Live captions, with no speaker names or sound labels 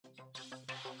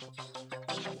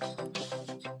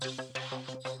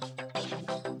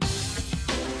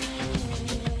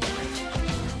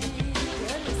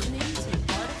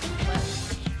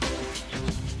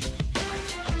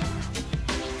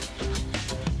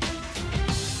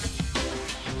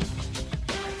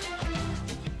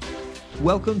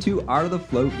Welcome to Art of the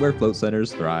Float, where float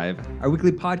centers thrive. Our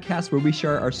weekly podcast where we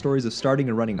share our stories of starting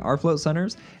and running our float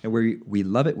centers, and where we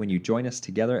love it when you join us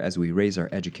together as we raise our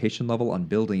education level on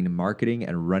building, marketing,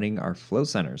 and running our float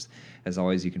centers. As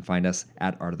always, you can find us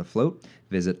at Art of the Float.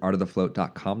 Visit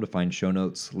artofthefloat.com to find show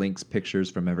notes, links, pictures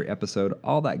from every episode,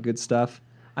 all that good stuff.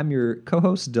 I'm your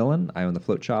co-host, Dylan. I own the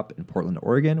Float Shop in Portland,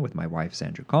 Oregon with my wife,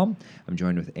 Sandra Calm. I'm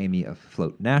joined with Amy of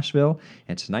Float Nashville,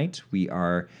 and tonight we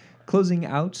are closing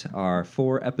out our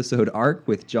 4-episode arc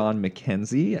with John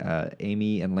McKenzie,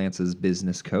 Amy and Lance's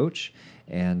business coach.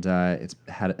 And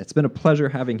it's been a pleasure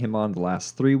having him on the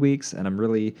last 3 weeks, and I'm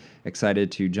really excited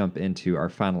to jump into our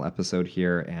final episode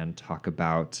here and talk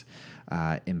about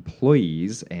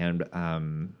employees and,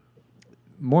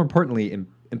 more importantly,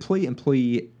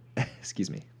 employee excuse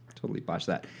me, totally botched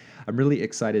that. I'm really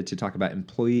excited to talk about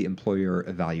employee-employer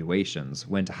evaluations,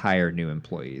 when to hire new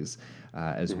employees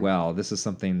as well. This is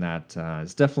something that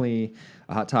is definitely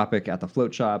a hot topic at the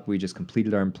Float Shop. We just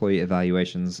completed our employee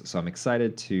evaluations, so I'm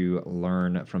excited to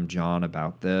learn from John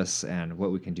about this and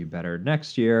what we can do better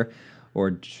next year.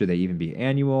 Or should they even be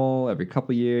annual, every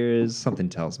couple years? Something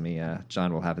tells me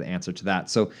John will have the answer to that.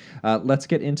 So let's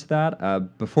get into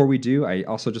that. Before we do, I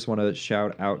also just want to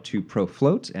shout out to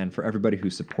ProFloat and for everybody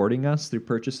who's supporting us through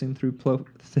purchasing through ProFloat.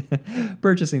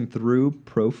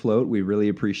 We really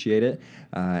appreciate it.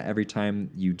 Every time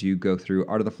you do go through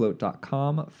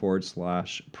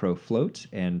artofthefloat.com/ProFloat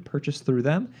and purchase through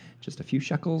them, just a few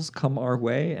shekels come our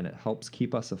way, and it helps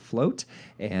keep us afloat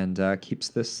and keeps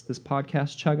this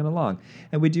podcast chugging along.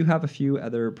 And we do have a few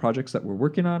other projects that we're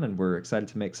working on, and we're excited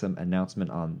to make some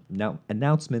announcements on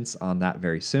that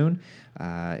very soon,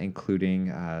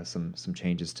 including some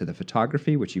changes to the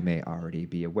photography, which you may already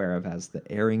be aware of as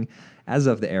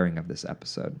of the airing of this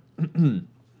episode.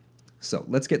 So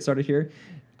let's get started here.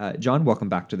 John, welcome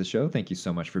back to the show. Thank you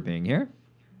so much for being here.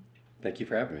 Thank you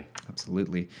for having me.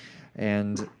 Absolutely.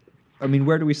 And I mean,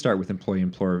 where do we start with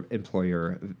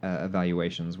employer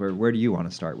evaluations? Where do you want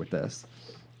to start with this?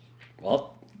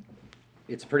 Well,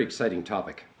 it's a pretty exciting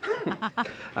topic.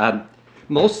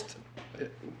 Most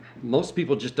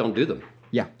people just don't do them.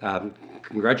 Yeah.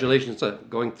 Congratulations on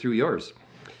going through yours.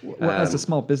 Well, as a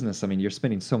small business, I mean, you're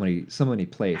spinning so many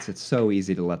plates. It's so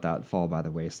easy to let that fall by the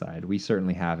wayside. We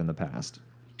certainly have in the past.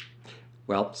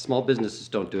 Well, small businesses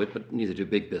don't do it, but neither do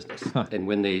big business. Huh.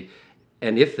 And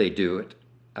if they do it,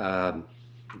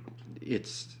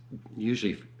 it's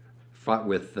usually fraught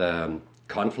with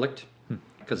conflict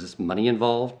because it's money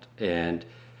involved, and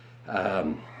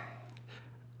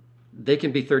they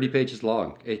can be 30 pages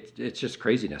long. It's just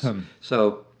craziness.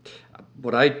 So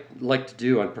what I like to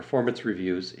do on performance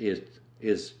reviews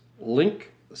is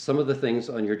link some of the things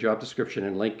on your job description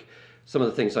and link some of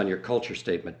the things on your culture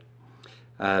statement.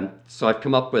 So I've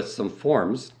come up with some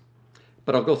forms,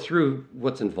 but I'll go through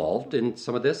what's involved in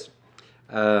some of this.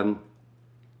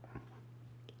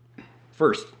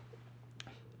 First,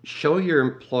 show your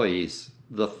employees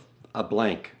a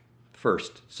blank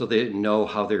first, so they know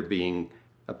how they're being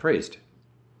appraised.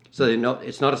 So they know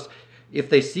it's not if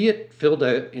they see it filled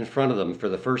out in front of them for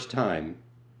the first time,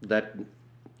 that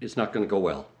it's not going to go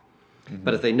well. Mm-hmm.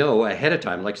 But if they know ahead of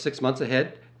time, like 6 months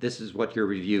ahead, this is what your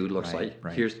review looks like.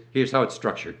 Right. Here's how it's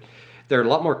structured. They're a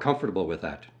lot more comfortable with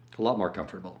that. A lot more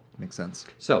comfortable. Makes sense.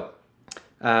 So,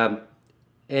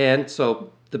 and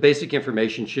so the basic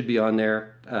information should be on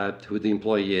there, who the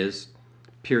employee is,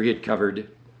 period covered,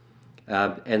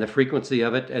 and the frequency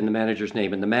of it, and the manager's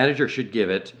name. And the manager should give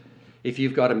it, if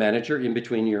you've got a manager in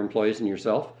between your employees and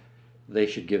yourself, they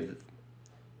should give,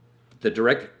 the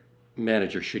direct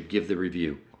manager should give the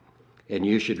review, and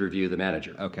you should review the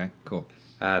manager. Okay, cool.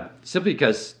 Simply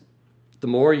because the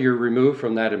more you're removed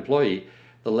from that employee,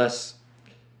 the less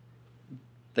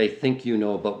they think you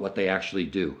know about what they actually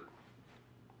do.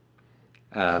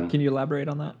 Can you elaborate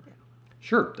on that?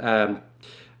 Sure.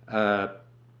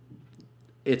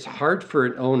 It's hard for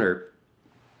an owner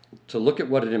to look at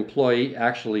what an employee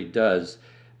actually does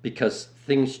because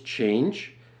things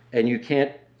change and you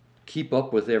can't keep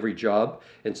up with every job.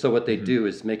 And so what they do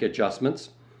is make adjustments.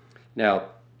 Now,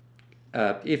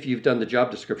 if you've done the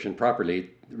job description properly,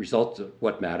 the results are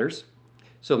what matters.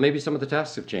 So maybe some of the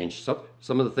tasks have changed.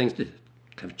 Some of the things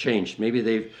have changed. Maybe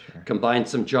they've combined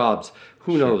some jobs.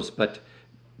 Who knows? But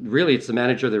really, it's the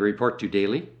manager they report to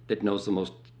daily that knows the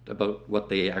most about what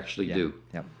they actually do.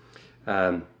 Yep.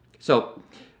 And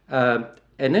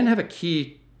then have a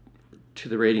key to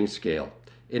the rating scale.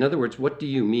 In other words, what do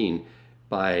you mean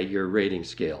by your rating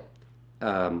scale?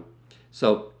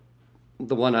 So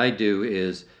the one I do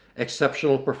is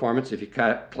exceptional performance. If you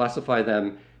classify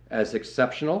them as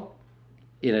exceptional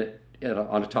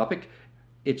on a topic,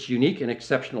 it's unique and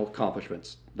exceptional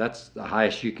accomplishments. That's the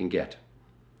highest you can get.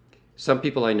 Some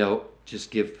people I know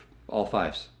just give all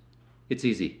 5s. It's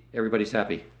easy. Everybody's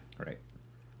happy. Right.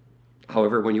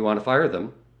 However, when you want to fire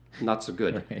them, not so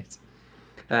good. Right.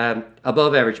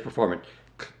 Above average performance.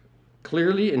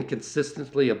 Clearly and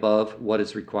consistently above what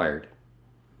is required.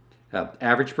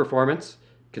 Average performance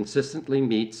consistently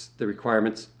meets the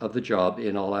requirements of the job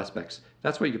in all aspects.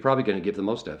 That's what you're probably going to give the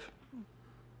most of.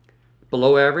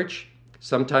 Below average,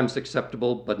 sometimes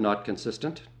acceptable but not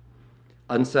consistent.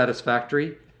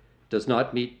 Unsatisfactory, does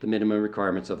not meet the minimum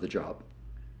requirements of the job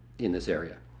in this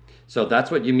area. So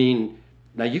that's what you mean.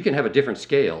 Now you can have a different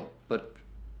scale, but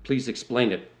please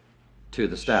explain it to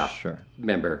the staff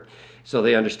member so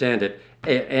they understand it.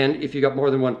 And if you got more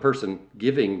than one person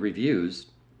giving reviews,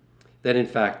 then in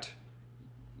fact,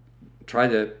 try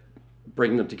to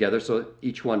bring them together so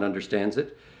each one understands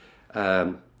it.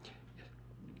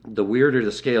 The weirder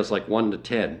the scale is, like 1 to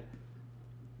 10,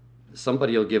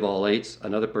 somebody will give all 8s,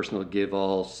 another person will give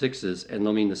all 6s, and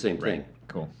they'll mean the same thing.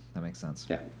 Cool. That makes sense.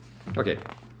 Yeah. Okay.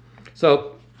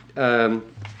 So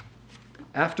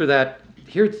after that,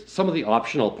 here's some of the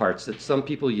optional parts that some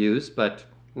people use, but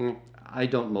I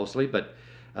don't mostly. But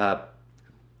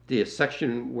the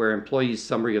section where employees'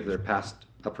 summary of their past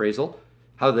appraisal,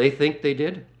 how they think they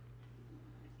did.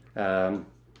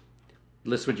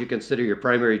 List what you consider your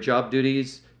primary job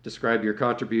duties. Describe your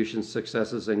contributions,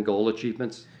 successes, and goal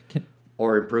achievements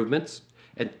or improvements,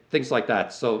 and things like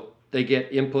that. So they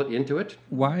get input into it.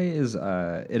 Why is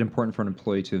it important for an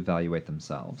employee to evaluate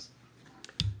themselves?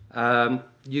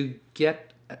 You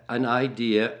get an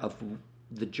idea of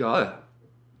the job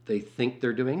they think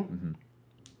they're doing,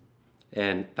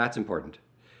 and that's important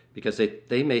because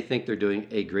they may think they're doing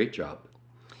a great job.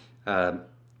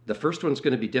 The first one's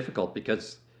going to be difficult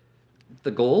because the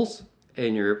goals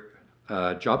and your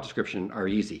job description are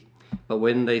easy, but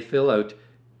when they fill out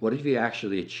what have you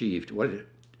actually achieved, what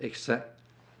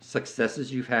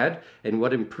successes you've had, and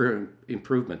what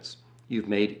improvements you've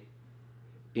made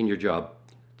in your job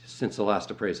since the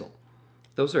last appraisal.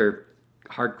 Those are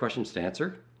hard questions to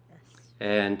answer,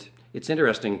 and it's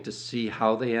interesting to see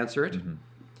how they answer it.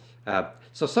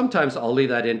 So sometimes I'll leave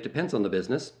that in, depends on the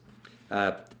business.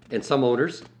 And some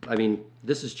owners, I mean,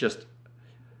 this is just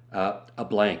a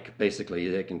blank, basically.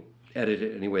 They can edit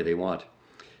it any way they want.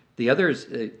 The other is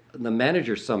the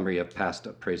manager's summary of past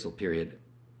appraisal period.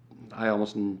 I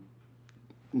almost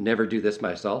never do this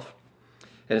myself,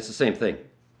 and it's the same thing.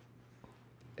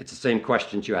 It's the same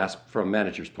questions you ask from a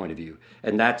manager's point of view,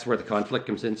 and that's where the conflict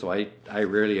comes in, so I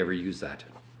rarely ever use that.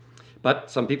 But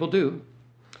some people do,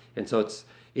 and so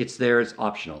it's there as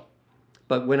optional.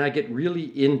 But when I get really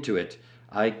into it,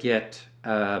 I get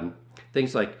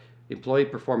things like employee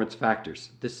performance factors.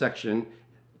 This section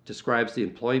describes the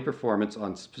employee performance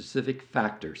on specific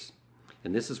factors.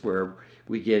 And this is where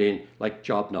we get in, like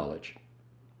job knowledge.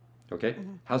 Okay?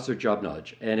 How's their job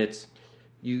knowledge? And it's,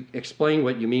 you explain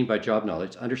what you mean by job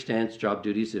knowledge, understands job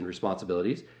duties and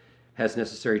responsibilities, has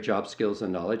necessary job skills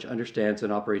and knowledge, understands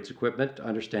and operates equipment,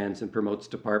 understands and promotes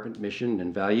department mission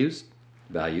and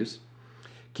values,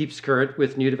 keeps current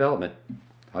with new development.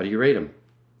 How do you rate them?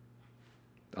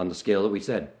 On the scale that we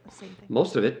said.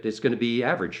 Most of it is going to be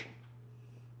average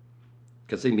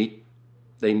because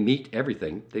they meet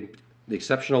everything. The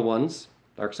exceptional ones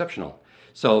are exceptional.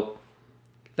 So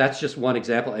that's just one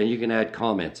example, and you can add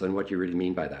comments on what you really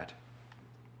mean by that.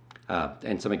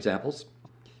 And some examples.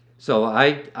 So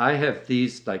I have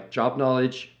these like job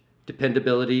knowledge,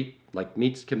 dependability, like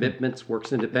meets commitments,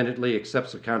 works independently,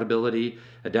 accepts accountability,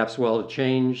 adapts well to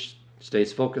change,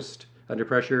 stays focused under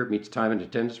pressure, meets time and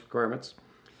attendance requirements.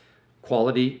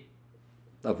 Quality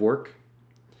of work,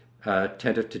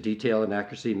 attentive to detail and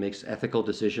accuracy, makes ethical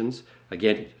decisions.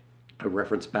 Again, a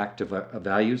reference back to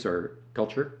values or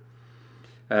culture.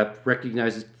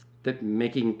 Recognizes that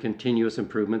making continuous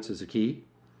improvements is a key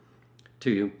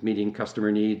to meeting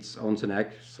customer needs, owns and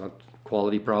acts on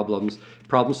quality problems,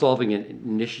 problem solving and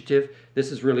initiative.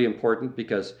 This is really important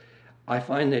because I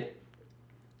find that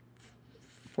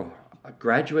for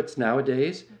graduates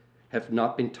nowadays have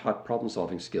not been taught problem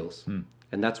solving skills.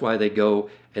 And that's why they go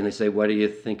and they say, what do you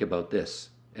think about this?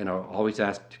 And are always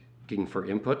asking for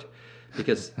input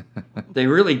because they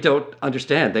really don't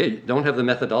understand. They don't have the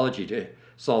methodology to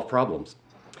solve problems.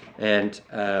 And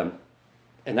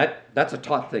that's a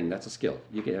taught thing. That's a skill.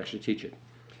 You can actually teach it.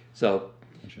 So,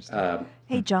 interesting.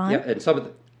 Hey, John. Yeah, and some of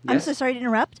the, I'm so sorry to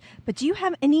interrupt, but do you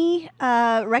have any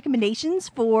recommendations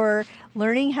for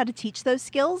learning how to teach those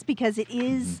skills? Because it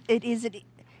is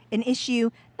an issue,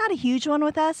 not a huge one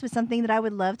with us, but something that I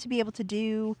would love to be able to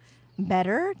do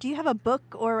better. Do you have a book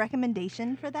or a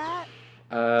recommendation for that?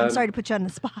 I'm sorry to put you on the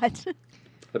spot.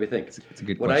 Let me think. It's a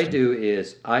good what question. I do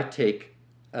is I take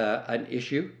an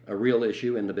issue, a real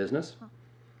issue in the business,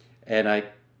 and I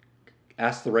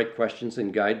ask the right questions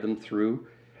and guide them through,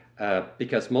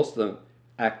 because most of them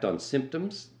act on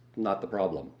symptoms, not the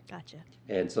problem. Gotcha.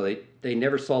 And so they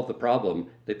never solve the problem.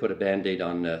 They put a Band-Aid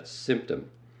on a symptom.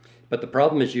 But the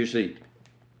problem is usually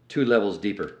 2 levels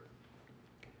deeper.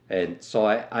 And so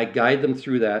I guide them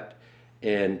through that,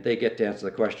 and they get to answer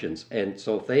the questions. And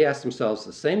so if they ask themselves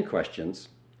the same questions,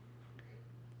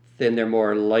 then they're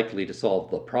more likely to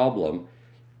solve the problem.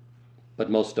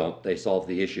 But most don't. They solve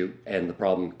the issue, and the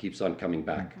problem keeps on coming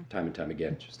back time and time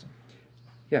again. Interesting.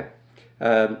 Yeah.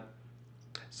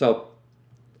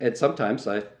 And sometimes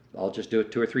I'll just do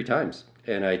it 2 or 3 times,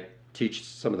 and I teach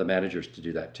some of the managers to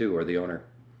do that too, or the owner.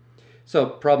 So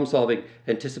problem solving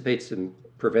anticipates and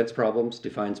prevents problems,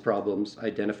 defines problems,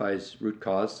 identifies root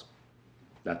cause.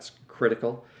 That's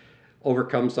critical.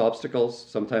 Overcomes obstacles.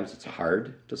 Sometimes it's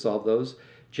hard to solve those.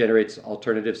 Generates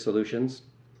alternative solutions.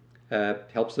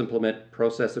 Helps implement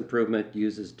process improvement.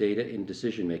 Uses data in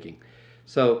decision making.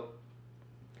 So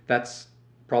that's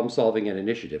problem solving and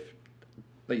initiative.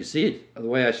 But you see, the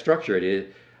way I structure it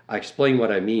is I explain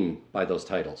what I mean by those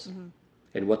titles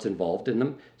and what's involved in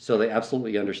them, so they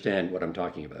absolutely understand what I'm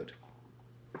talking about.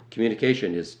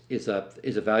 Communication is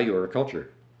a value or a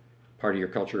culture, part of your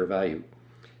culture or value.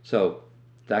 So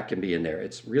that can be in there.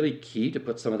 It's really key to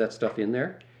put some of that stuff in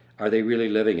there. Are they really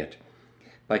living it?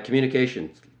 By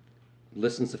communication,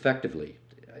 listens effectively,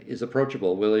 is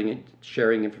approachable, willing,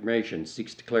 sharing information,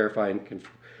 seeks to clarify and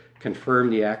confirm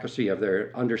the accuracy of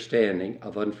their understanding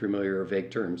of unfamiliar or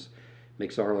vague terms,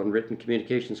 makes oral and written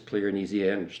communications clear and easy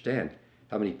to understand.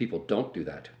 How many people don't do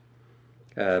that?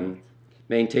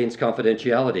 Maintains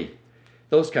confidentiality,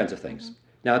 those kinds of things.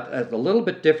 Now, a little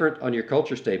bit different on your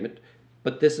culture statement,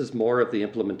 but this is more of the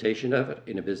implementation of it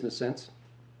in a business sense,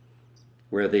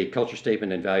 where the culture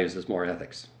statement and values is more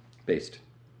ethics based.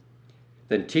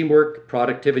 Then teamwork,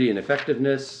 productivity and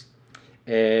effectiveness,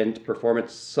 and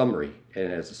performance summary.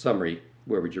 And as a summary,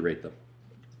 where would you rate them?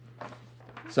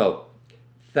 So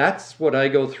that's what I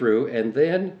go through. And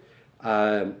then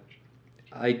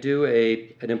I do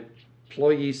an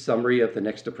employee summary of the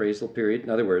next appraisal period. In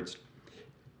other words,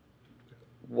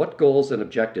 what goals and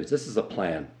objectives, this is a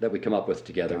plan that we come up with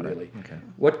together, really. Okay.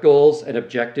 What goals and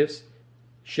objectives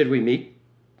should we meet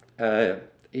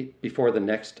before the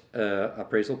next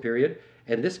appraisal period?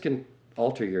 And this can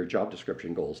alter your job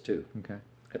description goals too. Okay.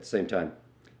 At the same time.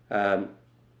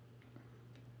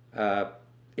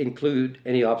 Include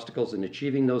any obstacles in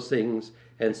achieving those things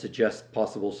and suggest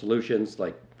possible solutions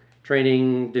like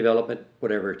training, development,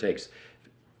 whatever it takes.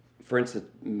 For instance,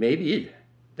 maybe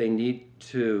they need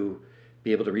to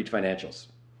be able to read financials.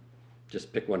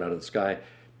 Just pick one out of the sky,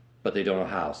 but they don't know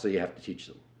how, so you have to teach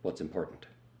them what's important.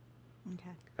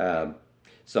 Okay.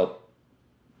 So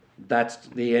that's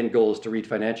the end goal, is to read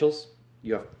financials.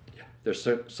 There's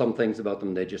some things about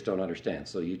them they just don't understand,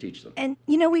 so you teach them. And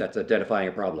that's identifying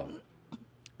a problem.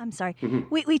 I'm sorry.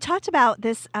 We talked about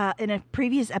this in a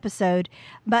previous episode,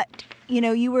 but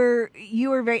you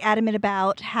were very adamant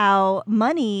about how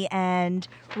money and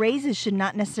raises should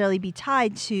not necessarily be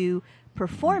tied to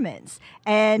performance.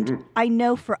 And I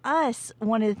know for us,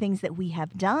 one of the things that we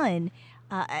have done,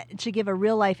 to give a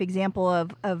real life example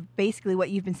of basically what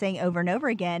you've been saying over and over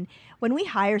again, when we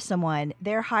hire someone,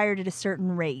 they're hired at a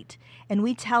certain rate, and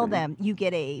we tell them you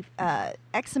get a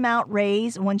X amount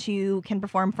raise once you can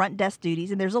perform front desk duties,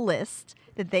 and there's a list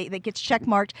that gets check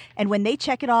marked, and when they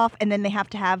check it off, and then they have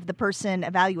to have the person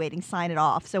evaluating sign it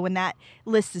off. So when that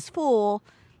list is full,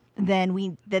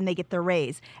 then they get their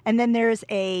raise, and then there's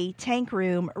a tank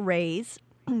room raise.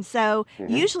 So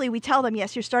usually we tell them,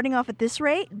 yes, you're starting off at this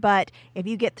rate, but if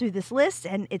you get through this list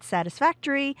and it's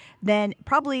satisfactory, then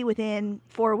probably within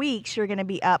 4 weeks you're going to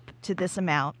be up to this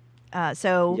amount.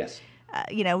 Yes.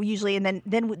 Usually, and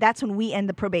then that's when we end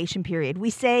the probation period. We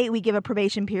say we give a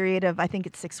probation period of, I think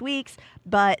it's 6 weeks,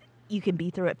 but you can be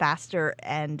through it faster,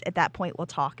 and at that point we'll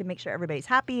talk and make sure everybody's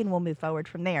happy, and we'll move forward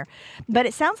from there. But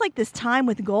it sounds like this time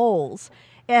with goals,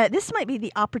 this might be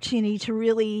the opportunity to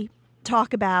really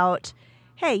talk about,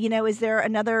 hey, is there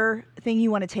another thing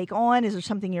you want to take on? Is there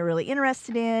something you're really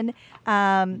interested in?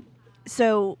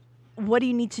 So what do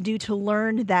you need to do to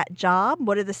learn that job?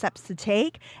 What are the steps to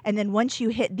take? And then once you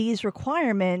hit these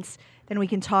requirements, then we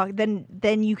can talk,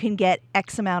 then you can get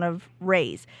X amount of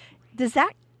raise. Does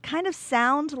that kind of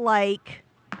sound like,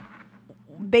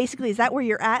 basically, is that where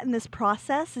you're at in this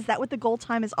process? Is that what the goal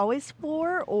time is always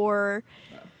for? Or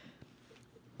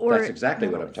That's exactly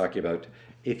what I'm talking about.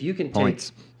 If you can take...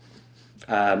 Points.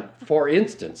 For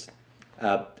instance,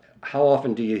 how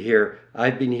often do you hear,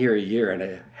 I've been here a year and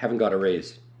I haven't got a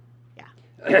raise?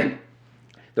 Yeah.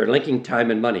 They're linking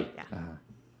time and money, Yeah.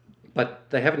 but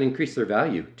they haven't increased their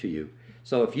value to you.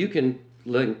 So if you can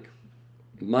link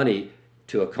money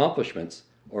to accomplishments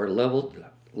or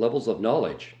levels of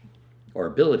knowledge or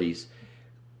abilities,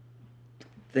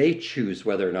 they choose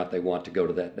whether or not they want to go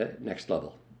to that next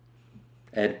level.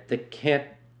 And they can't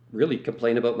really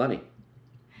complain about money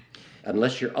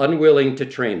unless you're unwilling to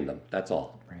train them. That's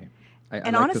all. Right.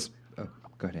 And like this. Oh,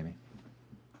 go ahead, Amy.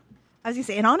 I was going to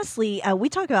say, and honestly, we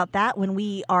talk about that when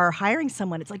we are hiring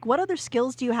someone. It's like, what other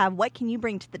skills do you have? What can you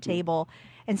bring to the table?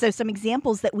 And so some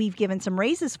examples that we've given some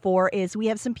raises for is we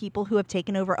have some people who have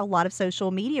taken over a lot of social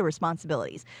media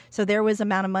responsibilities. So there was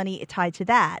amount of money tied to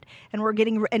that. And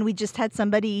we just had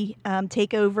somebody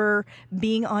take over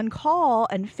being on call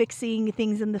and fixing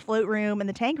things in the float room and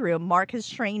the tank room. Mark has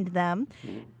trained them.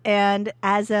 And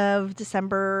as of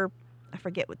December, I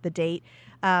forget what the date,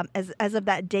 as of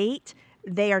that date,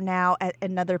 they are now at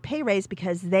another pay raise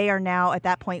because they are now at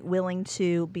that point willing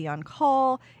to be on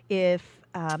call. If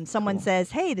someone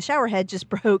says, hey, the shower head just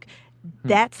broke,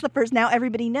 that's the person. Now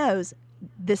everybody knows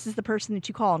this is the person that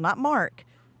you call, not Mark,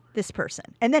 this person.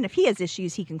 And then if he has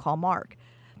issues, he can call Mark.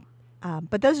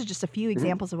 But those are just a few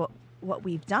examples of what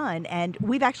we've done. And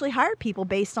we've actually hired people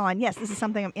based on, yes, this is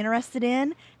something I'm interested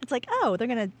in. It's like, oh,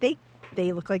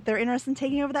 they look like they're interested in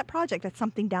taking over that project. That's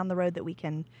something down the road that we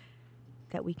can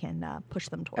push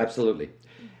them towards. Absolutely.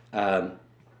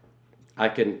 I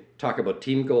can talk about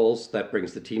team goals. That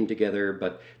brings the team together.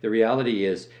 But the reality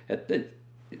is,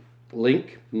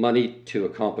 link money to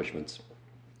accomplishments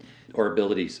or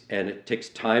abilities, and it takes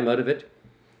time out of it.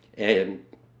 And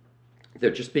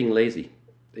they're just being lazy.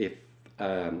 If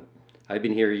I've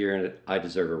been here a year and I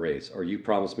deserve a raise, or you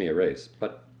promised me a raise,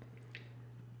 but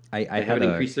they haven't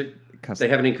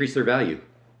increased their value.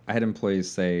 I had employees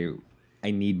say,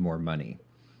 I need more money.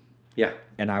 Yeah.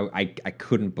 And I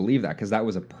couldn't believe that because that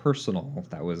was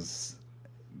that was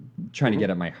trying to get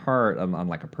at my heart on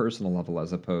like a personal level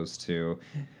as opposed to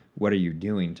what are you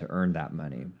doing to earn that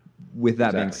money? With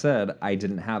that being said, I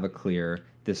didn't have a clear,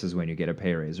 this is when you get a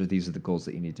pay raise or these are the goals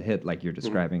that you need to hit like you're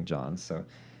describing, John. So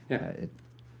it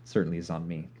certainly is on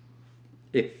me.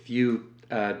 If you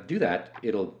do that,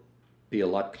 it'll be a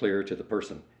lot clearer to the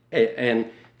person. And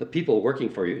the people working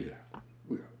for you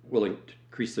will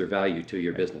increase their value to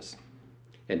your business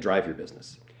and drive your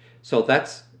business. So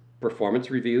that's performance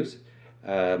reviews.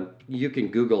 You can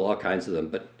Google all kinds of them,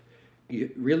 but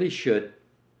you really should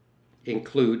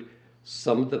include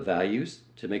some of the values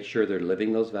to make sure they're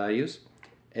living those values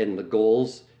and the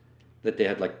goals that they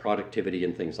had, like productivity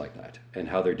and things like that, and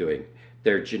how they're doing.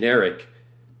 They're generic.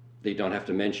 They don't have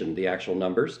to mention the actual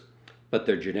numbers, but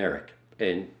they're generic.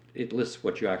 And it lists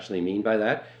what you actually mean by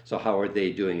that. So how are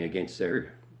they doing against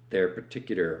their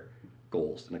particular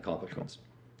goals and accomplishments?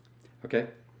 Okay?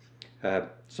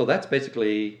 So that's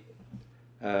basically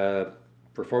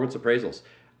performance appraisals.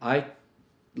 I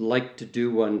like to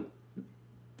do one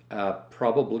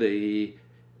probably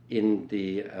in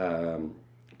the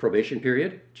probation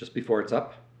period, just before it's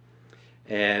up,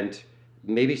 and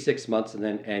maybe 6 months, and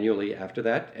then annually after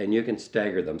that, and you can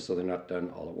stagger them so they're not done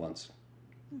all at once.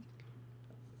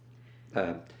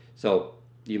 So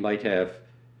you might have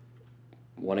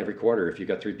one every quarter if you've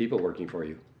got 3 people working for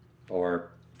you,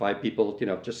 or 5 people,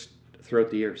 just throughout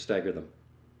the year, stagger them.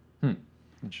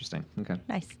 Interesting. Okay.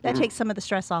 Nice. That takes some of the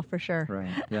stress off for sure. Right.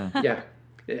 Yeah.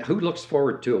 Yeah. Who looks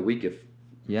forward to a week of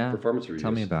performance reviews?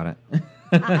 Tell me about it.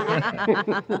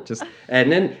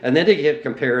 and then they get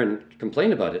compare and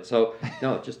complain about it. So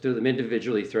no, just do them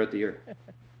individually throughout the year.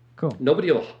 Cool.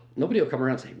 Nobody will come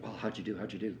around and say, "Well, how'd you do?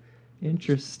 How'd you do?"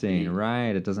 Interesting.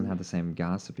 Right. It doesn't have the same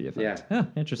gossipy effect. Yeah.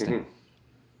 Interesting.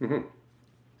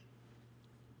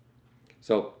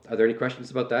 So, are there any questions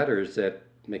about that, or does that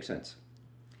make sense?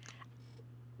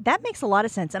 That makes a lot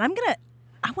of sense, and I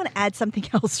want to add something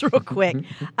else real quick.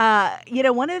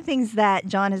 One of the things that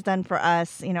John has done for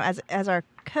us, as our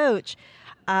coach,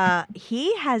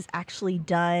 he has actually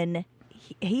done.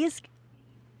 He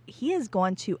has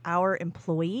gone to our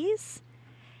employees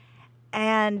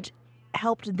and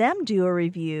helped them do a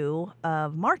review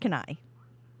of Mark and I.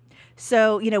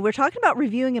 So, we're talking about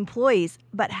reviewing employees,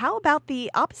 but how about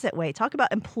the opposite way? Talk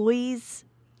about employees.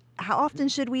 How often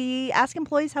should we ask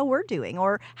employees how we're doing,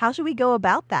 or how should we go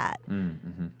about that?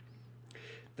 Mm-hmm.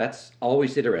 That's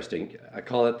always interesting. I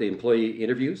call it the employee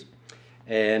interviews,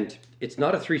 and it's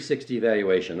not a 360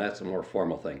 evaluation. That's a more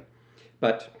formal thing.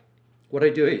 But what I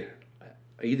do,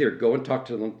 I either go and talk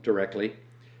to them directly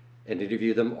and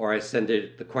interview them, or I send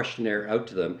the questionnaire out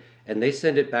to them, and they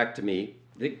send it back to me.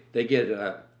 They get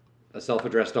a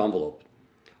self-addressed envelope.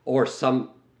 or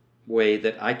some way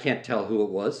that I can't tell who it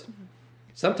was.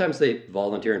 Sometimes they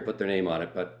volunteer and put their name on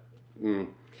it, but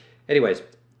anyways,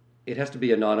 it has to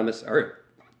be anonymous, or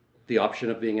the option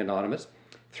of being anonymous.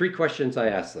 3 questions I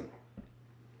asked them.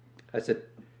 I said,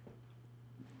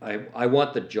 I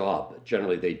want the job.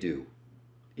 Generally, they do.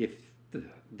 If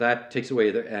that takes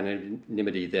away their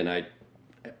anonymity, then I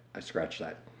scratch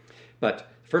that.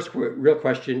 But first real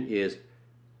question is,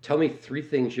 tell me 3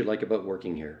 things you like about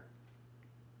working here.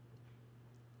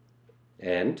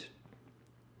 And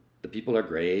the people are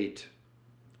great,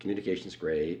 communication's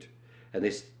great, and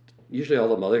they usually all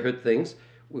the motherhood things,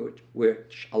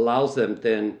 which allows them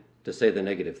then to say the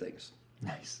negative things.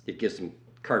 Nice. It gives them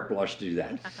carte blanche to do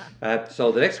that.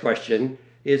 So the next question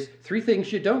is 3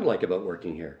 things you don't like about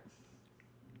working here.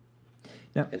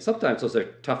 Now, and sometimes those are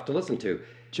tough to listen to.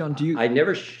 John, do you? I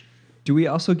never. Do we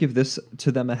also give this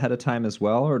to them ahead of time as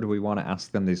well, or do we want to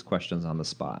ask them these questions on the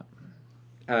spot?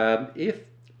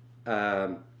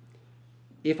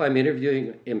 If I'm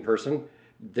interviewing in person,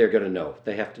 they're going to know.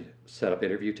 They have to set up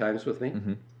interview times with me.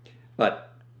 Mm-hmm.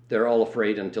 But they're all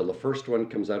afraid until the first one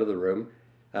comes out of the room.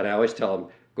 And I always tell them,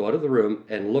 go out of the room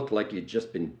and look like you've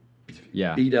just been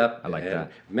beat up. I like and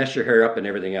that. Mess your hair up and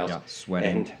everything else. Yeah,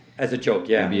 sweating. And as a joke,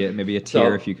 yeah. Maybe a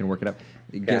tear if you can work it up.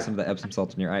 Get some of the Epsom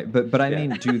salts in your eye. But I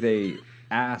mean, do they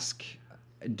ask...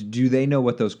 Do they know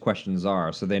what those questions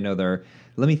are? So they know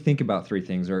let me think about 3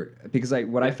 things. Or because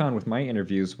what I found with my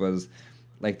interviews was,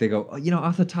 like, they go,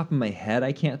 off the top of my head,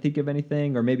 I can't think of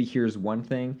anything. Or maybe here's one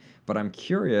thing. But I'm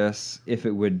curious if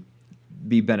it would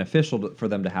be beneficial for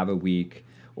them to have a week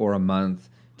or a month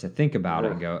to think about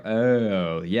it and go,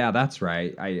 oh, yeah, that's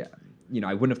right. I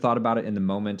wouldn't have thought about it in the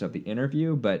moment of the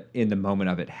interview, but in the moment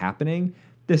of it happening,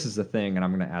 this is the thing, and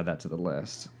I'm going to add that to the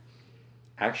list.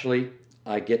 Actually,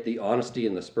 I get the honesty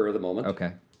in the spur of the moment.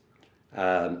 Okay.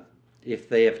 If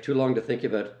they have too long to think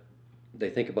about, they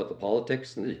think about the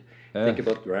politics and think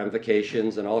about the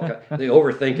ramifications and all. They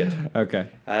overthink it. Okay.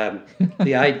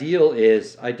 The ideal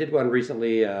is, I did one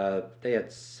recently. They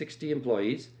had 60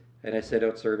 employees, and I sent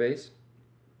out surveys,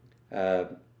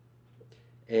 and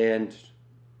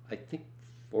I think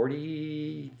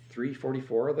 43,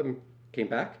 44 of them came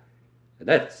back. And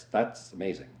that's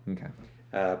amazing. Okay.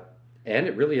 And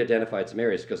it really identified some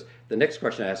areas, because the next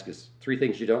question I ask is 3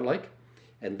 things you don't like.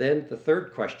 And then the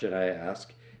third question I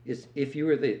ask is, if you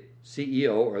were the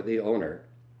CEO or the owner,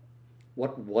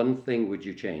 what one thing would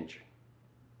you change?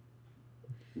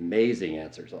 Amazing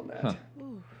answers on that. Huh.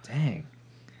 Dang.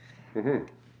 Mm-hmm.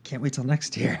 Can't wait till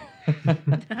next year.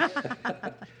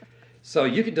 So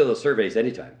you can do those surveys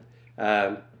anytime.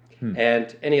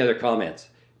 And any other comments.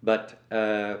 But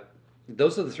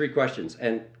those are the 3 questions.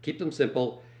 And keep them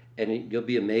simple, and you'll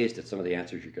be amazed at some of the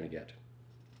answers you're going to get.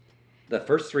 The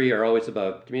first 3 are always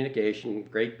about communication,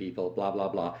 great people, blah, blah,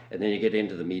 blah. And then you get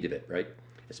into the meat of it, right?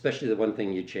 Especially the one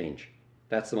thing you change.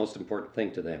 That's the most important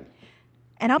thing to them.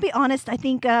 And I'll be honest, I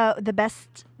think the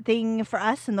best thing for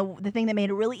us, and the thing that made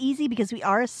it really easy, because we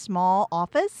are a small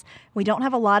office, we don't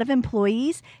have a lot of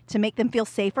employees, to make them feel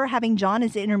safer, having John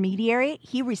as the intermediary.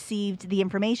 He received the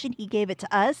information, he gave it to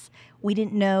us. We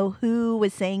didn't know who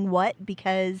was saying what,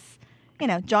 because,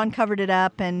 John covered it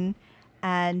up and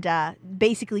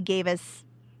basically gave us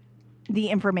the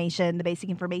information, the basic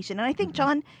information. And I think,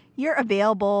 John, you're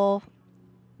available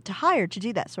to hire to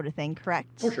do that sort of thing,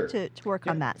 correct? For sure. To work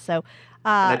on that. So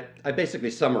I basically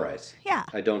summarize. Yeah.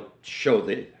 I don't show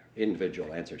the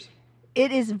individual answers.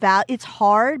 It is it's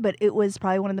hard, but it was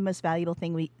probably one of the most valuable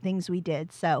things we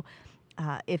did. So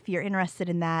if you're interested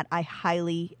in that, I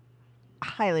highly,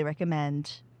 highly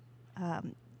recommend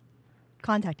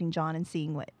contacting John and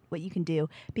seeing what you can do,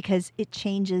 because it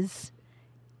changes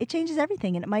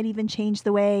everything, and it might even change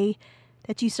the way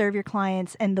that you serve your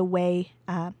clients and the way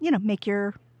make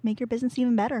your business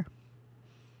even better.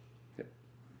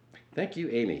 Thank you,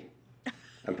 Amy.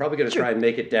 I'm probably going to try and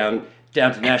make it down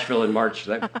to Nashville in March.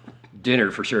 That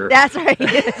dinner for sure. That's right.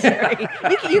 That's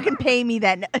right. You can pay me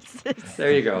that.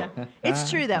 There you go. It's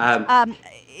true though.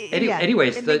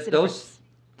 Anyways,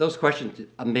 those questions,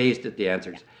 amazed at the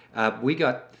answers. We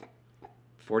got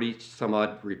 40 some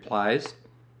odd replies,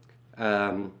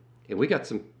 and we got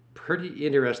some pretty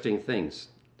interesting things.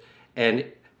 And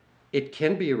it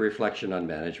can be a reflection on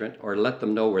management, or let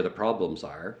them know where the problems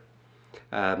are.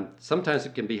 Sometimes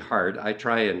it can be hard. I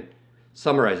try and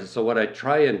summarize it. So what I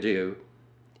try and do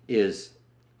is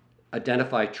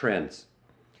identify trends.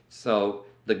 So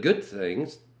the good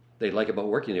things they like about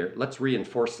working there, let's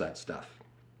reinforce that stuff.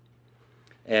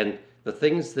 And the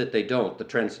things that they don't, the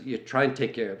trends, you try and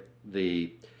take care of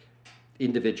the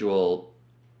individual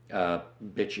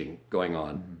bitching going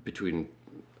on between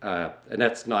and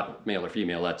that's not male or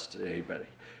female, that's to anybody,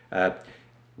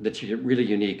 that's really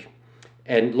unique.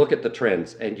 And look at the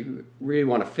trends, and you really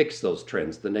want to fix those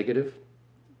trends, the negative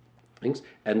things.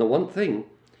 And the one thing,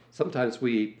 sometimes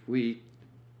we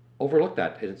overlook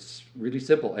that, and it's really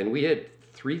simple. And we had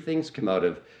 3 things come out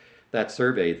of that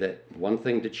survey, that one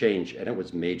thing to change, and it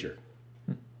was major.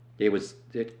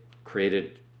 It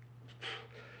created,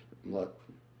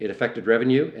 it affected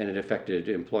revenue, and it affected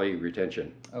employee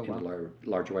retention in a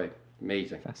large way.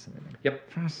 Amazing. Fascinating. Yep.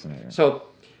 Fascinating. So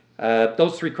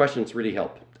those 3 questions really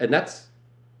help, and that's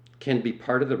can be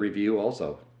part of the review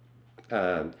also.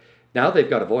 Now they've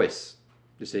got a voice,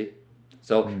 you see.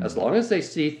 So as long as they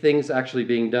see things actually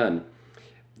being done,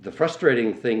 the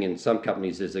frustrating thing in some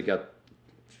companies is they got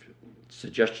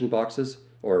suggestion boxes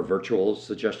or a virtual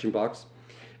suggestion box,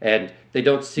 and they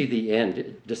don't see the end,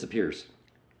 it disappears.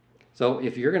 So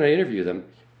if you're going to interview them,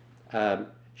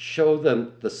 show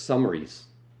them the summaries,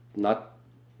 not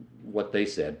what they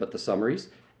said, but the summaries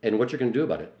and what you're going to do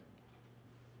about it.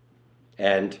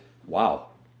 And wow,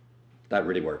 that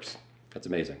really works. That's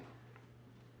amazing.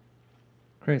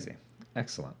 Crazy.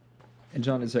 Excellent. And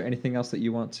John, is there anything else that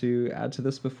you want to add to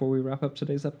this before we wrap up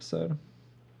today's episode?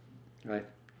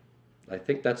 I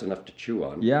think that's enough to chew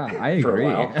on. Yeah, I agree. For a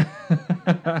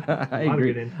while. I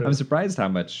agree. I'm surprised how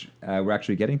much we're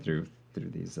actually getting through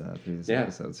these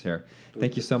episodes here.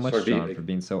 Thank you so much, John, for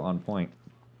being so on point.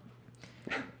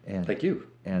 And, thank you.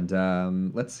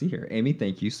 And let's see here. Amy,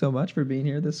 thank you so much for being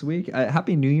here this week.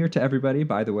 Happy New Year to everybody,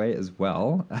 by the way, as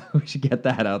well. We should get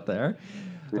that out there.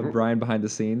 Brian behind the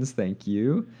scenes, thank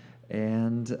you.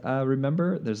 And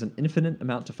remember, there's an infinite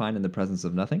amount to find in the presence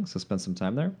of nothing, so spend some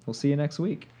time there. We'll see you next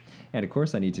week. And of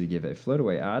course, I need to give a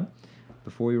Floataway ad.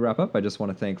 Before we wrap up, I just want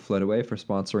to thank Floataway for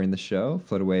sponsoring the show.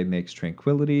 Floataway makes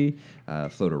Tranquility,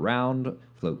 Float Around,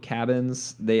 float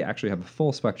cabins. They actually have a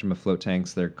full spectrum of float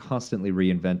tanks. They're constantly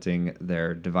reinventing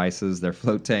their devices, their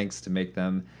float tanks, to make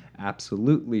them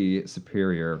absolutely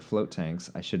superior float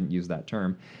tanks. I shouldn't use that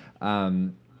term.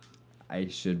 I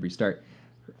should restart.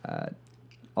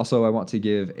 Also, I want to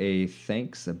give a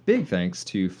big thanks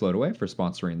to Floataway for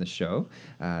sponsoring the show.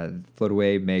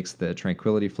 Floataway makes the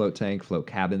Tranquility float tank, float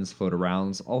cabins, float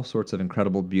arounds, all sorts of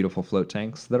incredible, beautiful float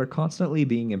tanks that are constantly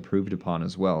being improved upon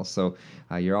as well. So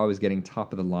you're always getting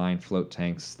top-of-the-line float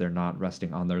tanks. They're not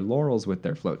resting on their laurels with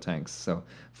their float tanks. So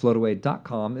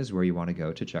floataway.com is where you want to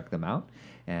go to check them out.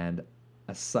 And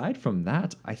aside from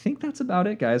that, I think that's about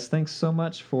it, guys. Thanks so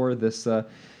much for this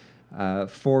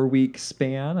 4-week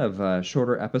span of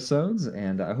shorter episodes,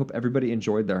 and I hope everybody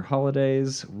enjoyed their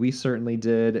holidays. We certainly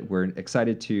did. We're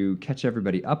excited to catch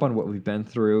everybody up on what we've been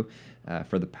through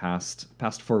for the past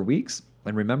 4 weeks.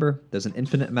 And remember, there's an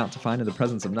infinite amount to find in the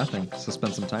presence of nothing, so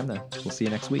spend some time there. We'll see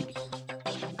you next week.